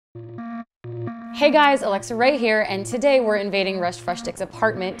Hey guys, Alexa Ray here, and today we're invading Rush Frushtick's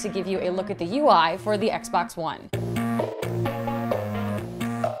apartment to give you a look at the UI for the Xbox One.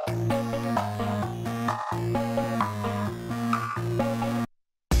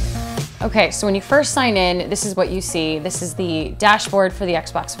 Okay, so when you first sign in, this is what you see. This is the dashboard for the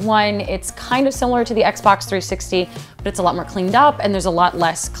Xbox One. It's kind of similar to the Xbox 360, but it's a lot more cleaned up and there's a lot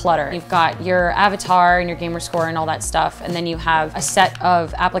less clutter. You've got your avatar and your gamer score and all that stuff, and then you have a set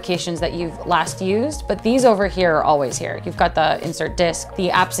of applications that you've last used, but these over here are always here. You've got the insert disk, the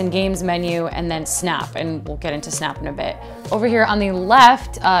apps and games menu, and then Snap, and we'll get into Snap in a bit. Over here on the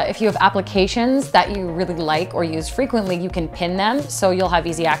left, if you have applications that you really like or use frequently, you can pin them, so you'll have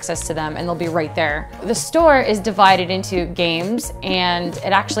easy access to them and they'll be right there. The store is divided into games, and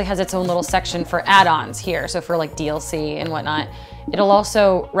it actually has its own little section for add-ons here, so for like DLC and whatnot. It'll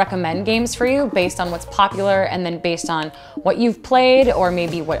also recommend games for you based on what's popular and then based on what you've played or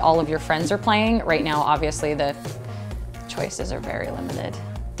maybe what all of your friends are playing. Right now, obviously, the choices are very limited.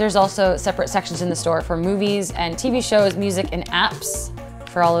 There's also separate sections in the store for movies and TV shows, music, and apps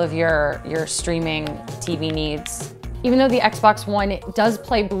for all of your streaming TV needs. Even though the Xbox One does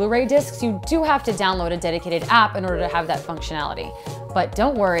play Blu-ray discs, you do have to download a dedicated app in order to have that functionality. But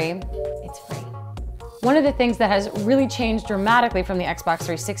don't worry, it's free. One of the things that has really changed dramatically from the Xbox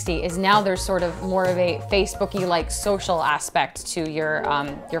 360 is now there's sort of more of a Facebooky-like social aspect to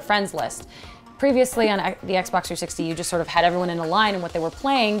your friends list. Previously on the Xbox 360, you just sort of had everyone in a line and what they were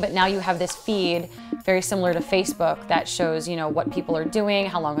playing, but now you have this feed very similar to Facebook that shows, you know, what people are doing,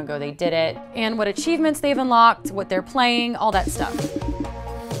 how long ago they did it, and what achievements they've unlocked, what they're playing, all that stuff.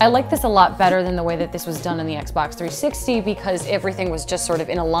 I like this a lot better than the way that this was done on the Xbox 360 because everything was just sort of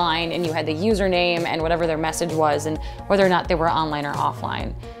in a line and you had the username and whatever their message was and whether or not they were online or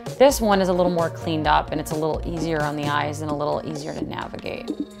offline. This one is a little more cleaned up and it's a little easier on the eyes and a little easier to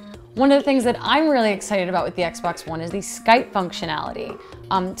navigate. One of the things that I'm really excited about with the Xbox One is the Skype functionality.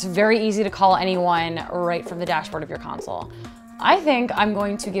 It's very easy to call anyone right from the dashboard of your console. I think I'm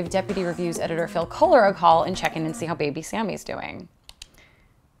going to give Deputy Reviews editor Phil Kohler a call and check in and see how baby Sammy's doing.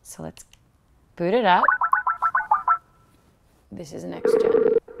 So let's boot it up. This is next gen.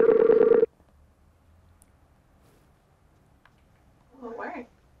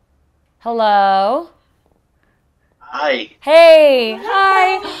 Hello? Hi. Hey.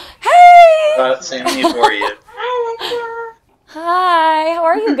 Hi. Hey. Got Sammy for you. Hi. How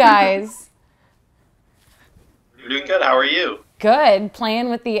are you guys? You're doing good. How are you? Good. Playing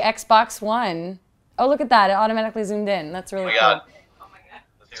with the Xbox One. Oh, look at that. It automatically zoomed in. That's really cool. God. Oh my God.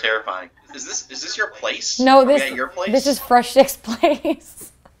 That's terrifying. Is this your place? No, your place? This is Frushtick's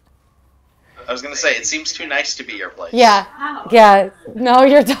place. I was gonna say it seems too nice to be your place. Yeah. Wow. Yeah. No,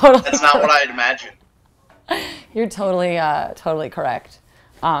 you're totally. That's not what I'd imagine. You're totally, totally correct.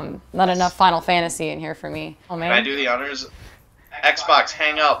 Not enough Final Fantasy in here for me. Oh, man. Can I do the honors? Xbox,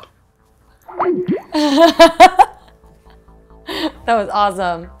 hang up. That was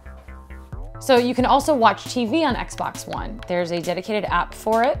awesome. So you can also watch TV on Xbox One. There's a dedicated app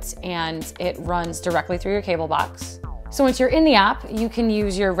for it, and it runs directly through your cable box. So once you're in the app, you can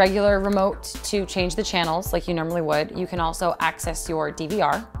use your regular remote to change the channels like you normally would. You can also access your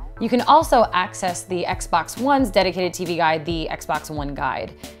DVR. You can also access the Xbox One's dedicated TV guide, the Xbox One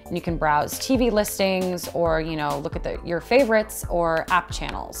Guide. And you can browse TV listings or, you know, look at your favorites or app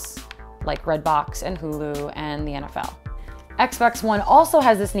channels like Redbox and Hulu and the NFL. Xbox One also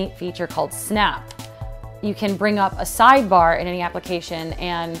has this neat feature called Snap. You can bring up a sidebar in any application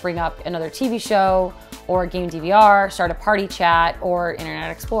and bring up another TV show or game DVR, start a party chat, or Internet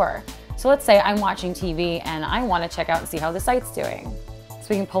Explorer. So let's say I'm watching TV and I want to check out and see how the site's doing. So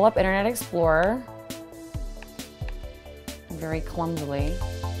we can pull up Internet Explorer very clumsily.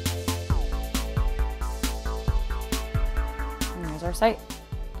 And there's our site.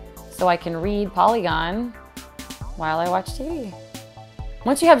 So I can read Polygon while I watch TV.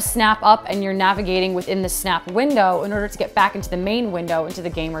 Once you have Snap up and you're navigating within the Snap window, in order to get back into the main window, into the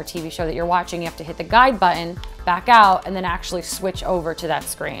game or TV show that you're watching, you have to hit the guide button, back out, and then actually switch over to that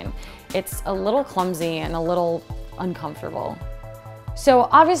screen. It's a little clumsy and a little uncomfortable. So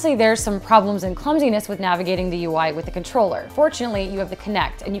obviously there's some problems and clumsiness with navigating the UI with the controller. Fortunately, you have the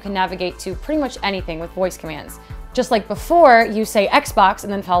Kinect and you can navigate to pretty much anything with voice commands. Just like before, you say Xbox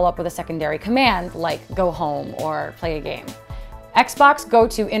and then follow up with a secondary command like go home or play a game. Xbox, go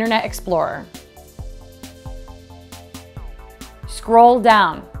to Internet Explorer. Scroll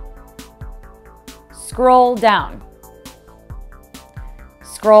down. Scroll down.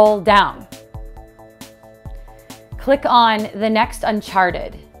 Scroll down. Click on the next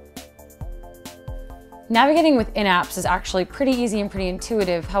Uncharted. Navigating with in-apps is actually pretty easy and pretty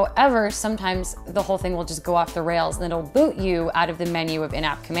intuitive. However, sometimes the whole thing will just go off the rails and it'll boot you out of the menu of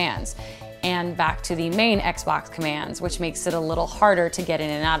in-app commands and back to the main Xbox commands, which makes it a little harder to get in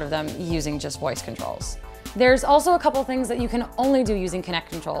and out of them using just voice controls. There's also a couple things that you can only do using Kinect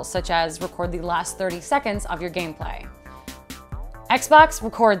controls, such as record the last 30 seconds of your gameplay. Xbox,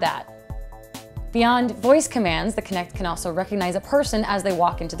 record that. Beyond voice commands, the Kinect can also recognize a person as they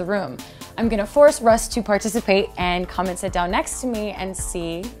walk into the room. I'm gonna force Russ to participate and come and sit down next to me and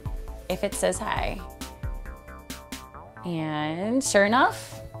see if it says hi. And sure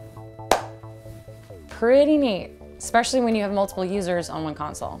enough, pretty neat, especially when you have multiple users on one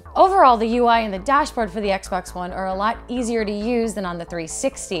console. Overall, the UI and the dashboard for the Xbox One are a lot easier to use than on the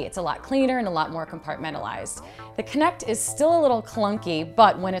 360. It's a lot cleaner and a lot more compartmentalized. The Kinect is still a little clunky,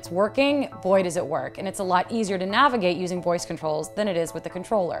 but when it's working, boy does it work, and it's a lot easier to navigate using voice controls than it is with the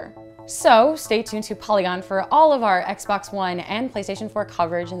controller. So stay tuned to Polygon for all of our Xbox One and PlayStation 4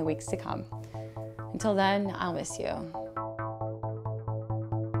 coverage in the weeks to come. Until then, I'll miss you.